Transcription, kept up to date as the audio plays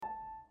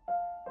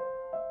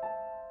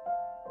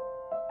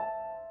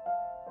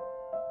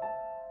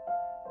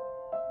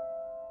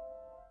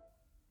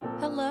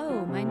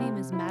Hello, my name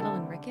is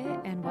Madelyn Ricket,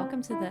 and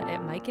welcome to the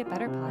It Might Get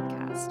Better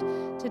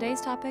podcast. Today's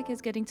topic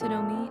is getting to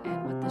know me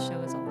and what the show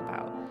is all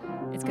about.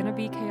 It's going to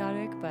be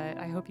chaotic, but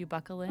I hope you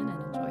buckle in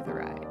and enjoy the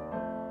ride.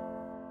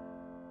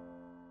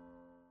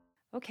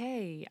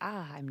 Okay,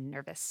 I'm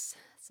nervous.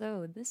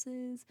 So, this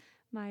is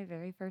my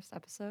very first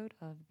episode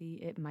of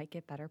the It Might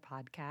Get Better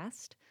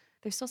podcast.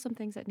 There's still some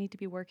things that need to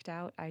be worked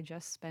out. I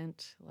just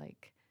spent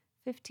like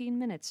 15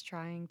 minutes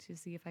trying to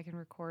see if I can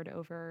record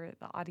over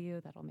the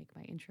audio that'll make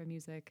my intro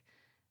music.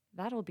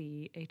 That'll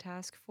be a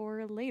task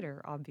for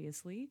later,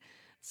 obviously.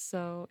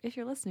 So if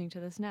you're listening to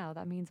this now,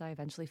 that means I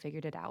eventually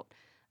figured it out.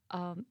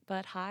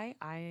 But hi,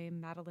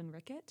 I'm Madelyn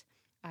Ricket.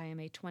 I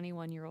am a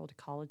 21-year-old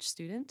college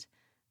student.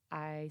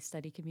 I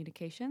study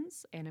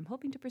communications and I'm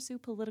hoping to pursue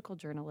political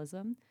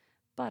journalism,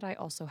 but I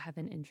also have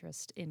an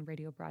interest in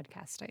radio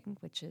broadcasting,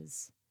 which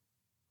is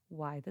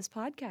why this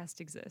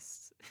podcast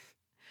exists.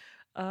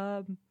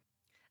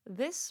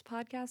 This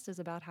podcast is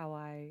about how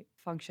I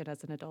function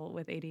as an adult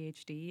with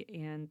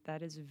ADHD, and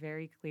that is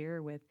very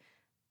clear with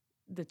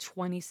the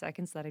 20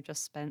 seconds that I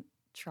just spent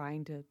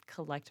trying to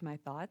collect my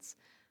thoughts.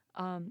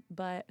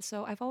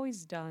 So I've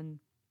always done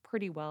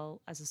pretty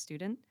well as a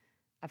student.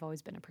 I've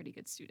always been a pretty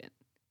good student.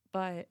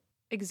 But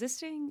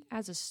existing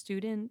as a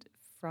student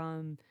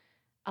from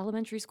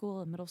elementary school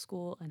and middle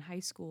school and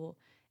high school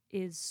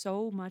is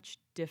so much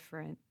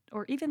different,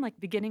 or even like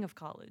beginning of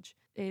college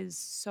is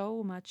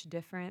so much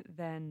different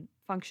than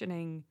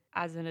functioning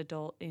as an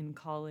adult in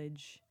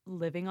college,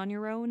 living on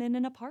your own in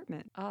an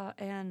apartment.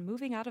 And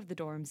moving out of the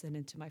dorms and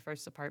into my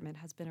first apartment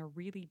has been a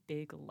really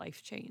big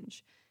life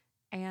change.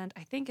 And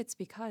I think it's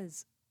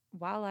because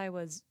while I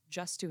was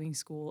just doing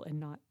school and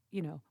not,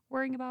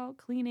 worrying about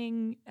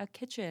cleaning a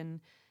kitchen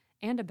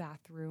and a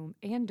bathroom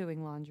and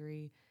doing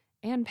laundry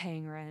and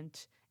paying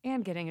rent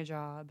and getting a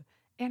job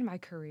and my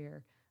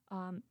career,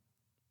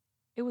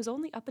 it was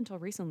only up until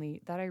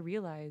recently that I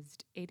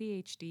realized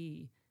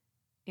ADHD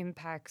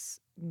impacts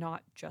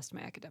not just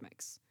my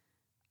academics.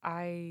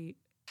 I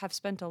have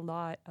spent a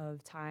lot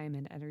of time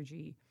and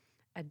energy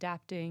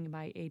adapting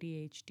my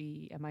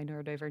ADHD and my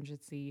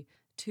neurodivergency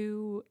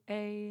to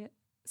a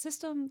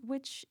system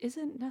which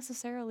isn't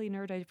necessarily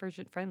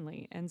neurodivergent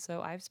friendly. And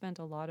so I've spent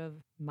a lot of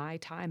my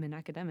time in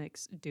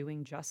academics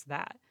doing just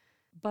that.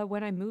 But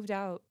when I moved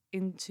out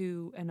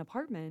into an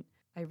apartment,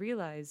 I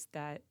realized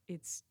that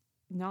it's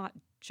not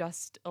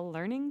just a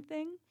learning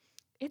thing,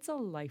 it's a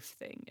life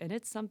thing, and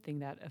it's something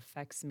that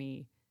affects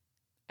me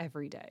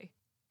every day.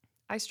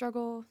 I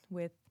struggle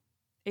with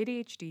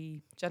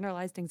ADHD,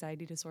 generalized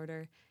anxiety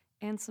disorder,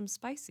 and some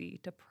spicy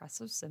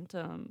depressive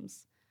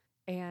symptoms.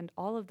 And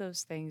all of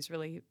those things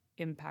really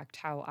impact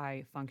how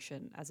I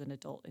function as an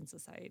adult in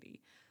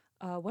society.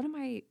 One of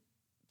my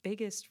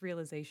biggest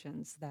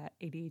realizations that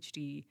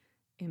ADHD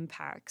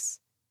impacts,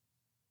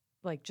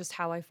 like just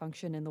how I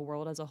function in the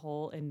world as a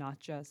whole and not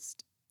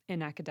just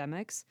in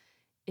academics,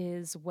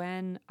 is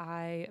when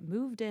I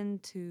moved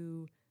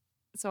into,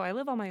 so I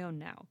live on my own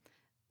now,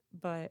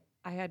 but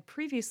I had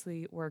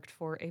previously worked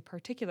for a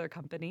particular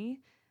company,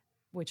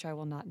 which I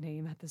will not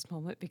name at this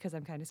moment because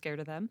I'm kind of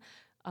scared of them.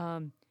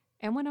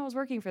 And when I was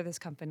working for this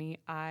company,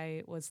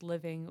 I was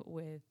living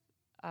with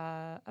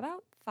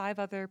about 5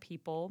 other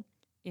people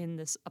in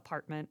this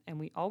apartment, and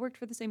we all worked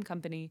for the same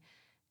company.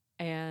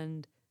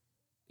 And,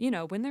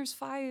 when there's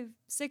 5,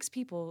 6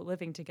 people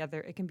living together,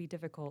 it can be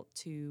difficult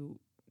to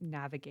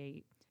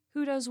navigate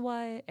who does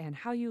what and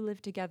how you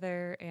live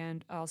together.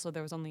 And also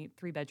there was only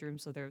 3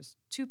 bedrooms, so there's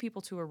 2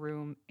 people to a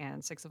room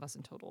and 6 of us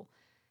in total.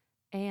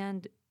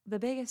 And the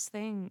biggest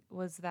thing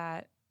was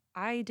that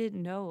I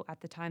didn't know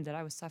at the time that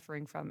I was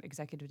suffering from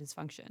executive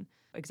dysfunction.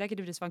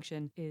 Executive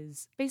dysfunction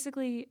is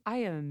basically, I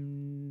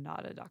am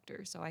not a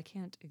doctor, so I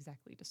can't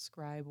exactly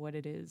describe what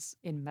it is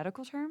in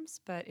medical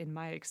terms, but in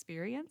my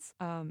experience,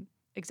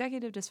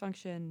 executive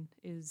dysfunction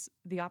is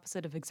the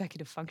opposite of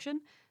executive function.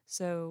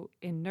 So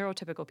in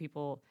neurotypical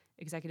people,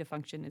 executive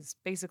function is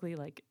basically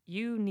like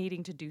you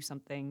needing to do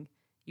something,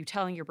 you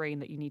telling your brain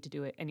that you need to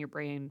do it, and your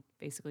brain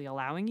basically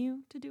allowing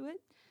you to do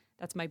it.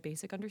 That's my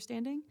basic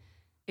understanding.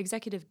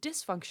 Executive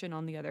dysfunction,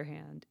 on the other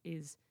hand,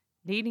 is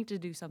needing to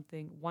do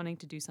something, wanting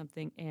to do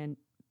something, and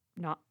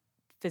not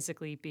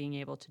physically being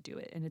able to do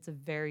it. And it's a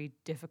very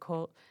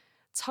difficult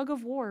tug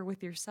of war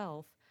with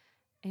yourself.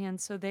 And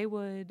so they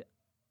would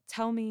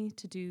tell me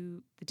to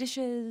do the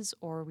dishes,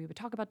 or we would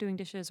talk about doing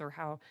dishes, or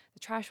how the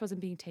trash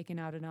wasn't being taken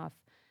out enough.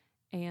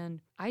 And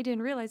I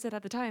didn't realize it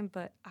at the time,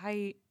 but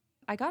I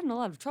got in a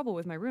lot of trouble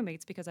with my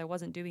roommates because I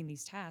wasn't doing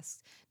these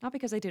tasks, not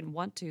because I didn't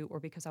want to or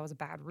because I was a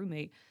bad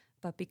roommate,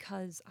 but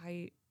because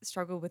I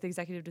struggled with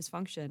executive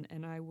dysfunction,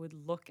 and I would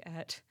look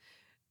at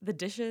the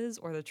dishes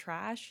or the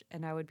trash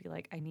and I would be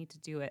like, I need to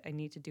do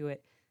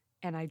it.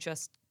 And I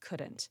just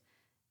couldn't.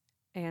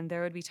 And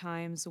there would be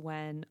times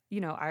when,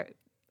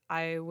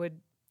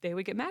 they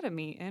would get mad at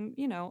me. And,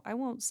 I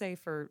won't say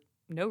for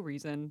no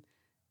reason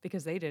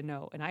because they didn't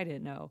know and I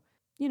didn't know.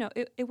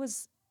 It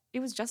was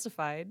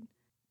justified,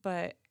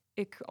 but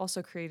it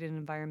also created an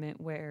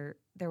environment where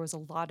there was a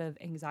lot of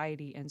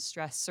anxiety and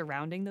stress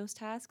surrounding those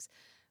tasks,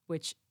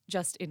 which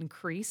just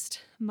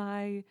increased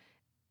my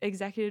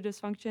executive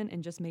dysfunction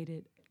and just made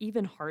it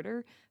even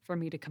harder for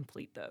me to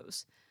complete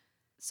those.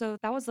 So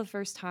that was the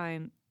first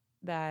time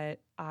that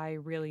I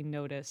really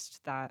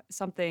noticed that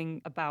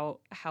something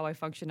about how I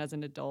function as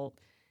an adult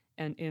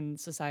and in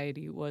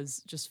society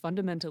was just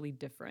fundamentally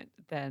different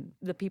than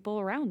the people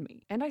around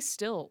me. And I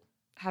still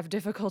have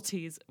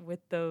difficulties with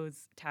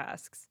those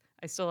tasks.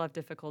 I still have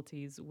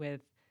difficulties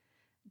with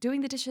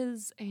doing the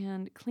dishes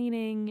and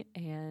cleaning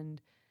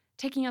and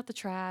taking out the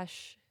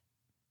trash.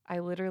 I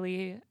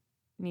literally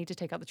need to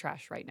take out the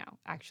trash right now,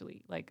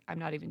 actually. Like, I'm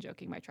not even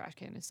joking. My trash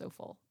can is so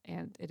full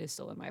and it is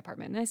still in my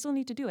apartment. And I still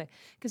need to do it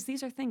because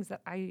these are things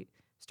that I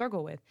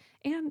struggle with.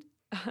 And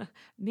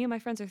me and my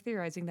friends are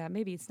theorizing that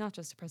maybe it's not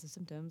just depressive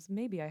symptoms.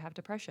 Maybe I have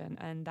depression.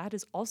 And that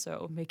is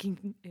also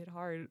making it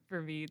hard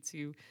for me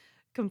to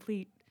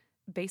complete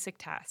basic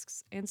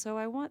tasks. And so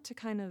I want to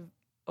kind of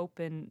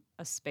open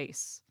a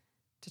space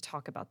to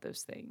talk about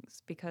those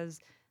things because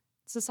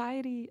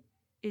society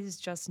is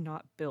just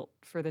not built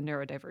for the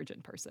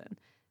neurodivergent person.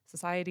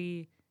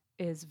 Society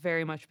is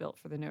very much built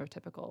for the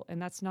neurotypical. And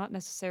that's not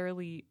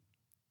necessarily,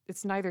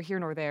 it's neither here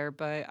nor there,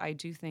 but I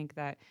do think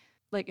that,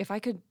 like, if I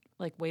could,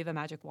 like, wave a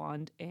magic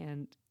wand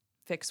and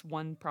fix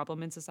one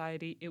problem in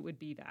society, it would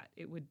be that.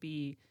 It would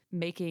be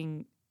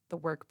making the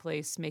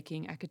workplace,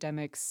 making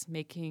academics,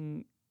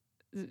 making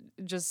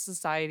just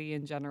society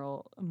in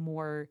general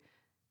more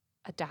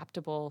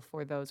adaptable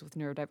for those with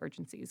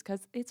neurodivergencies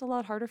because it's a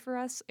lot harder for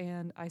us.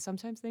 And I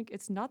sometimes think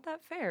it's not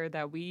that fair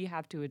that we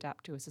have to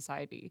adapt to a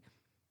society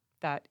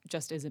that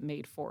just isn't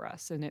made for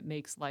us and it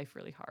makes life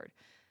really hard.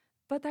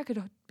 But that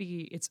could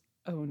be its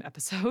own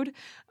episode.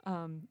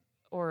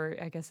 Or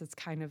I guess it's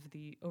kind of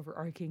the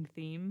overarching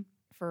theme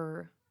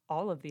for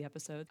all of the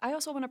episodes. I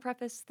also want to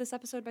preface this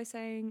episode by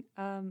saying,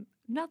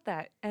 not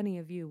that any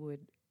of you would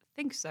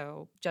think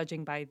so,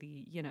 judging by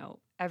the,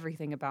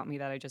 everything about me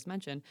that I just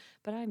mentioned,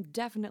 but I'm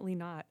definitely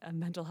not a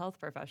mental health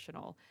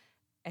professional.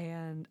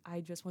 And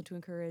I just want to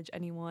encourage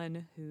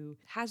anyone who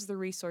has the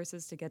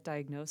resources to get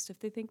diagnosed if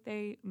they think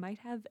they might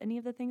have any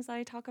of the things that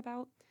I talk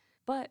about.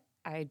 But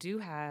I do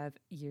have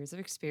years of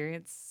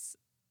experience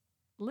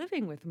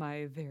living with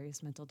my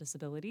various mental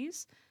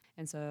disabilities.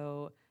 And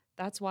so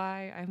that's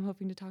why I'm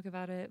hoping to talk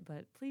about it.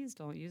 But please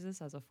don't use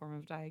this as a form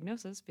of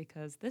diagnosis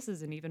because this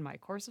isn't even my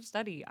course of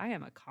study. I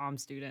am a comm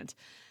student.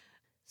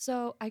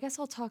 So I guess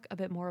I'll talk a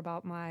bit more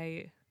about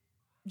my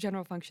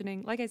general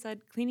functioning. Like I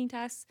said, cleaning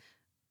tasks,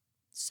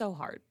 so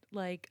hard.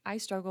 Like, I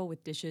struggle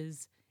with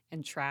dishes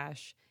and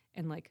trash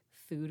and like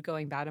food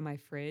going bad in my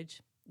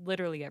fridge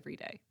literally every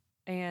day.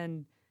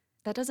 And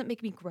that doesn't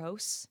make me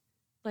gross.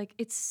 Like,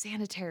 it's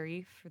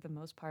sanitary for the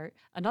most part.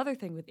 Another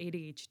thing with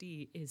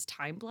ADHD is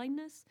time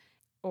blindness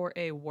or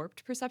a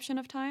warped perception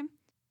of time.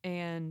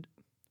 And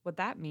what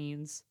that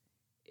means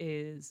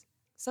is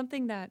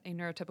something that a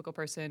neurotypical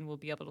person will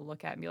be able to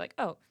look at and be like,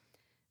 oh,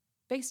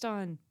 based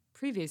on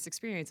previous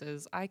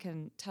experiences, I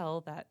can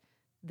tell that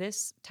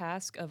this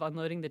task of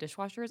unloading the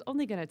dishwasher is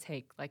only going to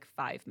take like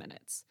 5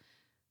 minutes.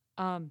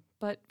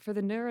 But for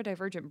the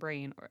neurodivergent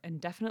brain, and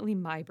definitely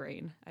my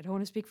brain, I don't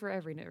want to speak for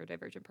every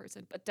neurodivergent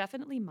person, but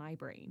definitely my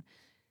brain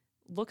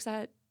looks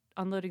at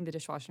unloading the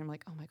dishwasher and I'm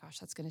like, oh my gosh,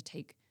 that's going to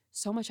take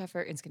so much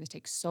effort and it's going to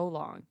take so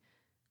long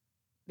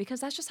because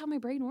that's just how my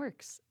brain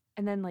works.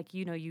 And then like,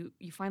 you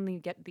finally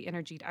get the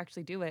energy to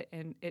actually do it.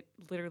 And it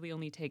literally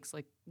only takes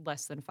like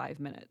less than 5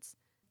 minutes.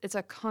 It's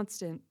a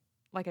constant,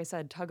 like I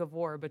said, tug of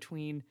war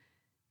between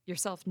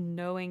yourself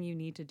knowing you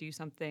need to do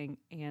something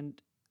and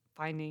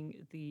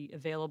finding the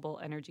available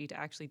energy to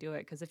actually do it.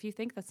 Because if you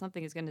think that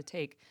something is going to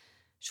take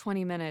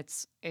 20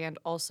 minutes and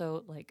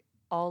also like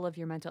all of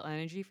your mental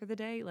energy for the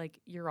day, like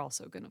you're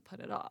also going to put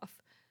it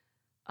off.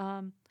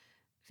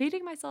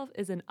 Feeding myself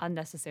is an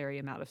unnecessary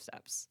amount of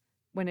steps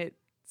when it's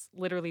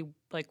literally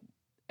like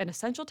an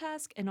essential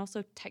task and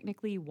also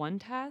technically one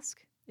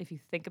task if you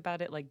think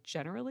about it like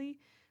generally,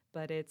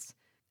 but it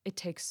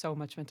takes so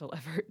much mental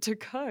effort to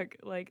cook.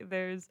 Like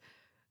there's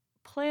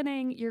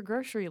planning your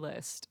grocery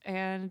list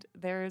and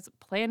there's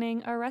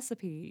planning a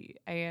recipe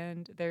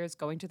and there's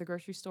going to the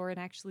grocery store and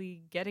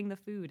actually getting the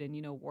food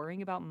and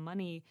worrying about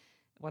money,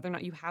 whether or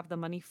not you have the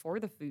money for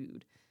the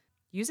food,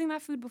 using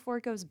that food before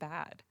it goes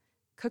bad,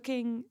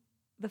 cooking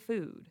the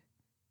food,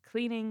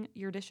 cleaning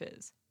your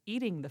dishes,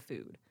 eating the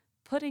food,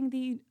 putting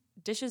the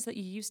dishes that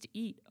you used to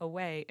eat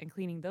away and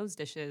cleaning those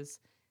dishes,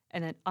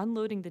 and then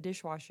unloading the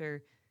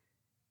dishwasher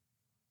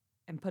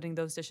and putting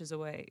those dishes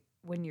away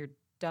when you're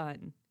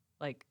done,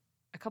 like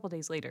a couple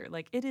days later.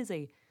 Like, it is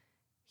a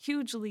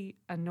hugely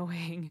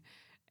annoying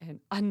and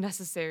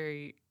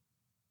unnecessary.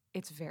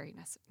 It's very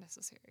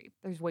necessary.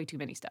 There's way too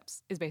many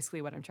steps is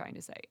basically what I'm trying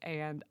to say.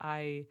 And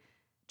I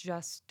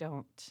just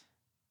don't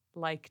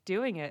like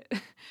doing it.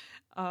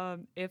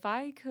 If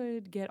I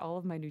could get all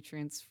of my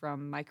nutrients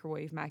from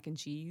microwave mac and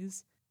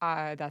cheese,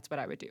 that's what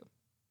I would do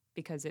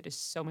because it is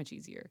so much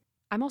easier.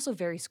 I'm also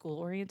very school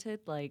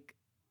oriented. Like,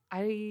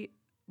 I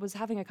was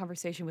having a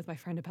conversation with my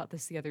friend about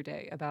this the other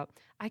day about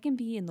I can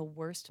be in the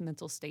worst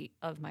mental state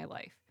of my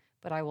life,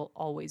 but I will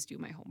always do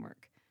my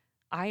homework.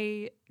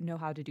 I know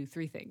how to do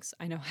three things.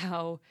 I know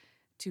how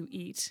to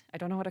eat. I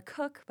don't know how to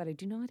cook, but I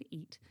do know how to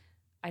eat.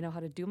 I know how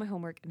to do my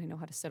homework, and I know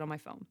how to sit on my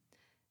phone.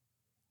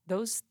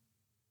 Those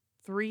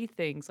three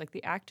things, like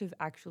the act of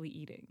actually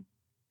eating.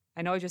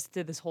 I know I just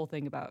did this whole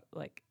thing about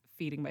like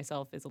feeding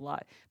myself is a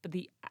lot, but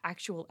the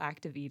actual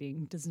act of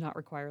eating does not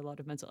require a lot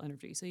of mental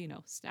energy. So,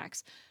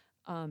 snacks.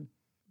 Um,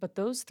 but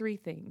those three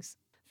things,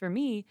 for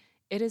me,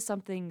 it is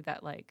something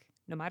that, like,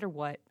 no matter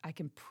what, I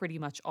can pretty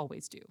much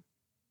always do.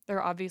 There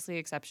are obviously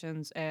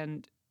exceptions,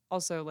 and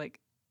also, like,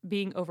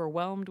 being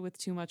overwhelmed with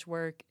too much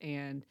work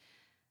and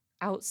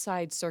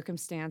outside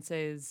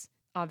circumstances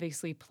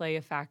obviously play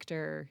a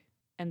factor,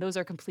 and those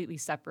are completely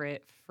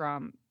separate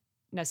from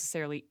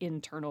necessarily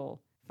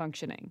internal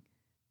functioning.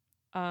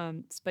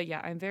 But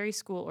yeah, I'm very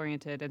school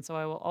oriented, and so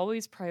I will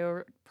always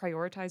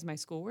prioritize my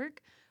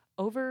schoolwork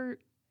over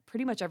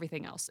pretty much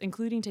everything else,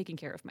 including taking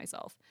care of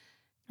myself.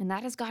 And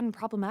that has gotten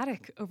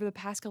problematic over the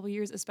past couple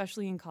years,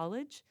 especially in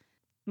college.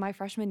 My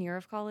freshman year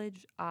of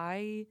college,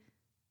 I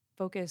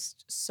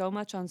focused so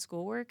much on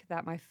schoolwork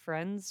that my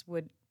friends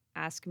would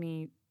ask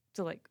me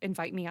to like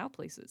invite me out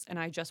places, and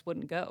I just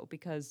wouldn't go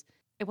because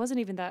it wasn't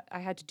even that I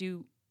had to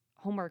do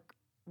homework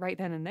right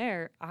then and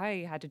there.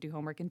 I had to do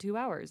homework in 2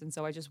 hours, and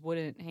so I just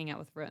wouldn't hang out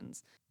with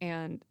friends.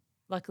 And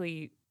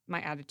luckily,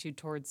 my attitude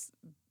towards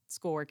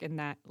schoolwork in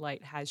that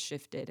light has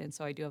shifted, and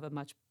so I do have a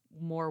much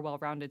more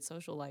well-rounded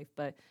social life.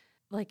 But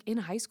like in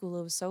high school,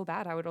 it was so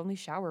bad. I would only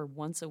shower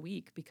once a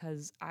week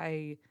because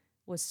I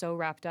was so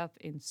wrapped up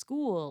in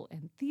school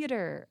and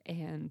theater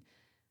and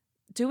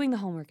doing the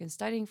homework and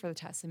studying for the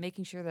tests and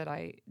making sure that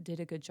I did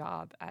a good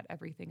job at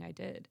everything I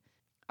did.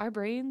 Our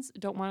brains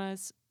don't want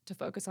us to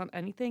focus on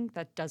anything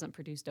that doesn't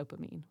produce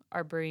dopamine.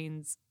 Our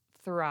brains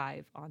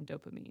thrive on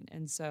dopamine.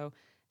 And so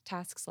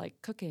tasks like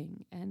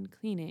cooking and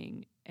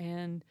cleaning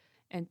and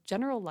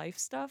general life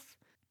stuff,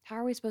 how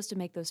are we supposed to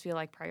make those feel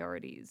like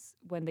priorities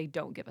when they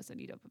don't give us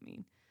any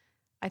dopamine?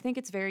 I think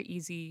it's very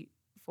easy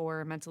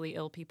for mentally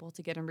ill people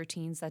to get in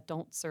routines that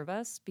don't serve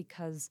us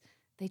because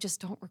they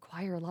just don't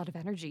require a lot of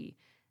energy.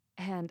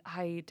 And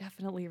I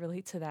definitely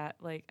relate to that.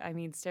 Like, I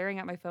mean, staring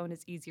at my phone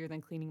is easier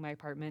than cleaning my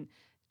apartment.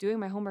 Doing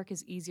my homework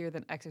is easier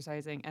than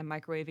exercising, and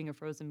microwaving a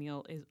frozen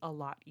meal is a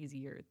lot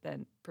easier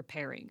than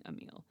preparing a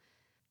meal.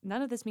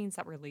 None of this means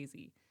that we're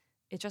lazy.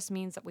 It just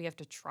means that we have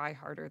to try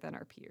harder than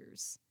our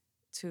peers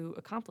to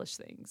accomplish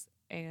things.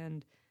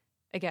 And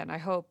again, I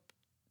hope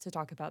to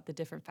talk about the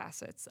different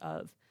facets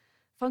of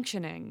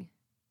functioning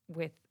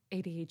with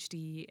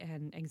ADHD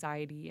and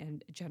anxiety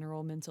and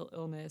general mental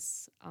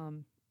illness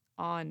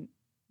on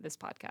this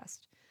podcast.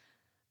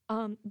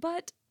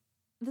 But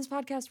this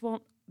podcast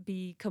won't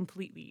be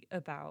completely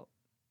about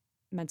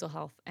mental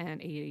health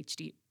and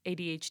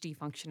ADHD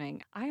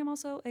functioning. I am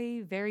also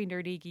a very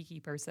nerdy,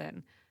 geeky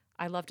person.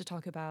 I love to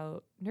talk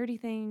about nerdy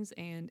things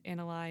and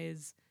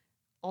analyze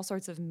all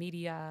sorts of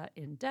media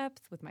in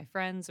depth with my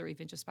friends or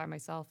even just by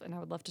myself, and I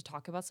would love to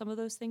talk about some of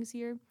those things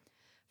here.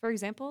 For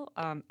example,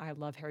 I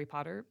love Harry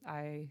Potter.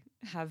 I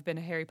have been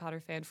a Harry Potter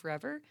fan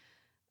forever,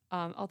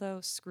 although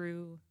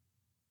screw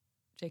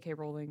J.K.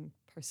 Rowling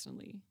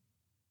personally,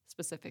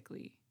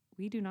 specifically.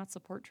 We do not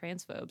support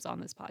transphobes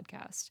on this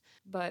podcast.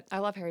 But I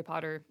love Harry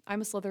Potter.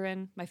 I'm a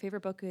Slytherin. My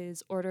favorite book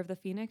is Order of the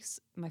Phoenix.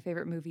 My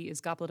favorite movie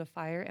is Goblet of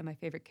Fire. And my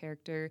favorite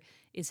character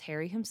is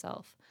Harry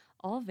himself.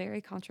 All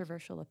very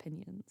controversial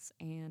opinions,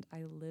 and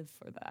I live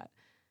for that.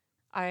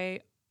 I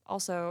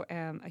also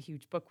am a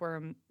huge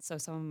bookworm, so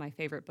some of my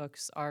favorite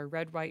books are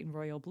Red, White, and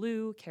Royal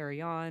Blue,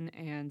 Carry On,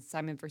 and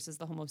Simon versus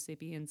the Homo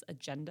sapiens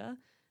Agenda.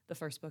 The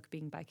first book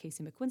being by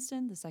Casey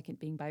McQuiston, the second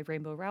being by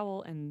Rainbow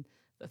Rowell, and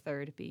the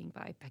third being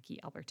by Becky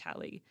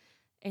Albertalli.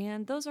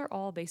 And those are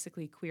all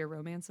basically queer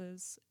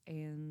romances,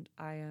 and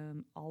I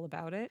am all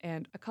about it.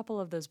 And a couple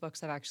of those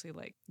books have actually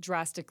like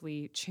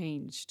drastically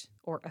changed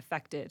or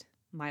affected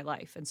my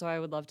life. And so I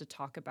would love to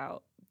talk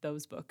about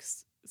those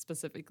books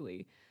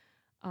specifically.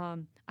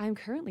 I'm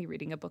currently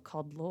reading a book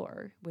called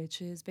Lore,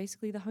 which is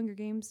basically the Hunger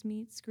Games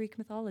meets Greek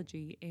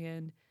mythology,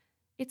 and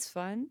it's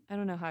fun. I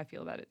don't know how I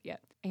feel about it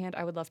yet. And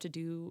I would love to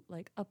do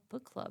like a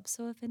book club.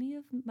 So if any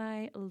of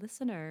my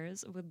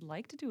listeners would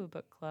like to do a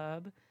book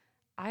club,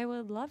 I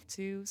would love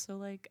to. So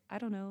like, I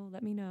don't know,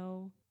 let me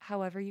know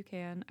however you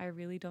can. I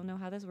really don't know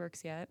how this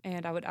works yet.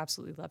 And I would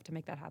absolutely love to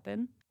make that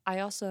happen. I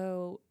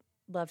also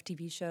love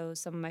TV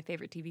shows. Some of my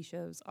favorite TV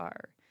shows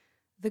are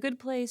The Good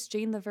Place,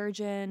 Jane the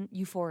Virgin,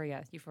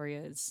 Euphoria.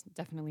 Euphoria is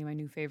definitely my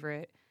new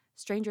favorite.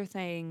 Stranger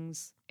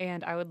Things.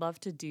 And I would love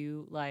to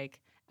do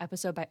like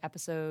episode by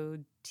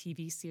episode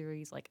TV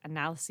series, like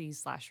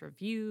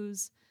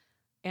analyses/reviews,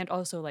 and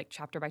also like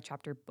chapter by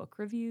chapter book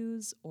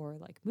reviews or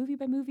like movie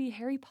by movie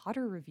Harry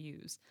Potter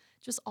reviews.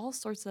 Just all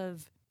sorts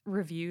of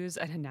reviews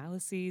and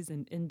analyses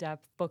and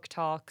in-depth book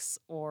talks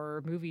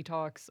or movie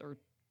talks or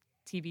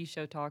TV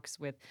show talks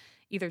with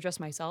either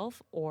just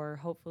myself or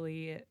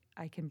hopefully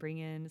I can bring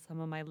in some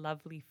of my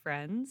lovely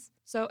friends.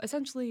 So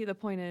essentially the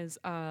point is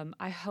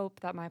I hope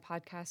that my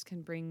podcast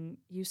can bring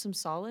you some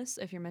solace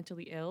if you're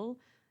mentally ill.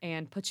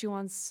 and put you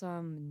on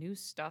some new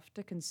stuff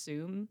to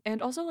consume.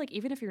 And also, like,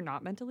 even if you're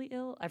not mentally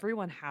ill,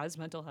 everyone has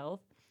mental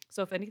health.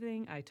 So if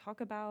anything I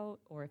talk about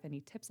or if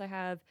any tips I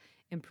have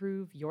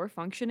improve your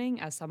functioning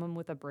as someone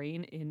with a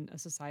brain in a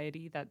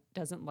society that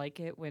doesn't like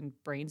it when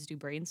brains do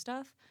brain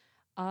stuff,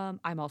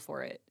 I'm all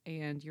for it,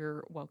 and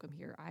you're welcome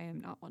here. I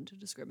am not one to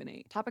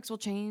discriminate. Topics will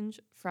change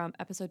from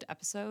episode to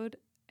episode,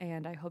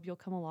 and I hope you'll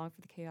come along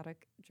for the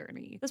chaotic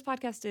journey. This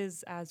podcast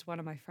is, as one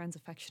of my friends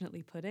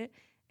affectionately put it,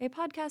 a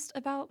podcast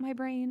about my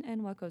brain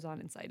and what goes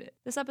on inside it.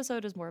 This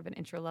episode is more of an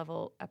intro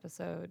level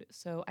episode,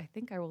 so I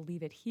think I will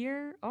leave it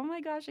here. Oh my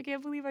gosh, I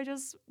can't believe I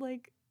just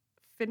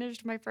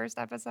finished my first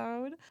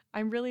episode.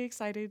 I'm really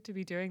excited to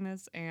be doing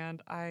this,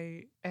 and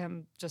I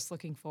am just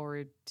looking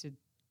forward to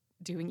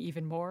doing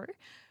even more.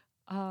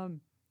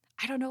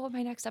 I don't know what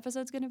my next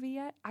episode's going to be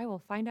yet. I will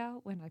find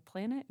out when I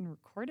plan it and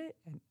record it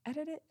and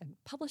edit it and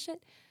publish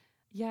it.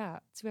 Yeah,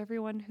 to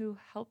everyone who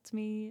helped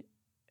me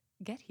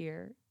get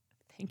here,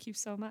 thank you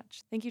so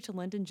much. Thank you to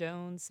Lyndon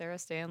Jones, Sarah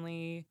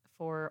Stanley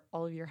for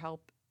all of your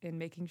help in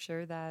making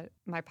sure that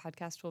my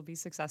podcast will be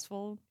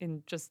successful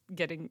in just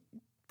getting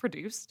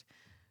produced.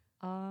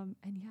 And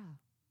yeah,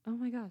 oh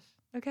my gosh.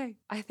 Okay,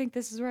 I think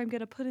this is where I'm going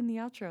to put in the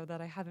outro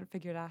that I haven't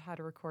figured out how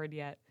to record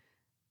yet.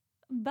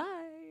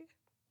 Bye.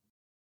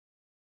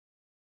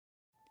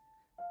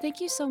 Thank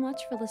you so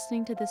much for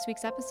listening to this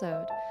week's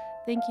episode.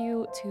 Thank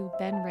you to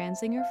Ben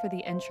Ranzinger for the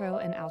intro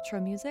and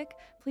outro music.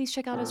 Please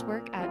check out his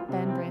work at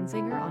Ben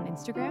Ranzinger on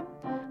Instagram.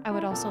 I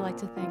would also like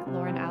to thank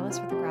Lauren Alice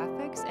for the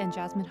graphics and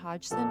Jasmine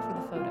Hodgson for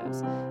the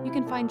photos. You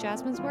can find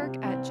Jasmine's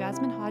work at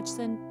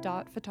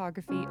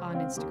jasminehodgson.photography on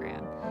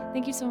Instagram.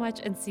 Thank you so much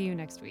and see you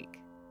next week.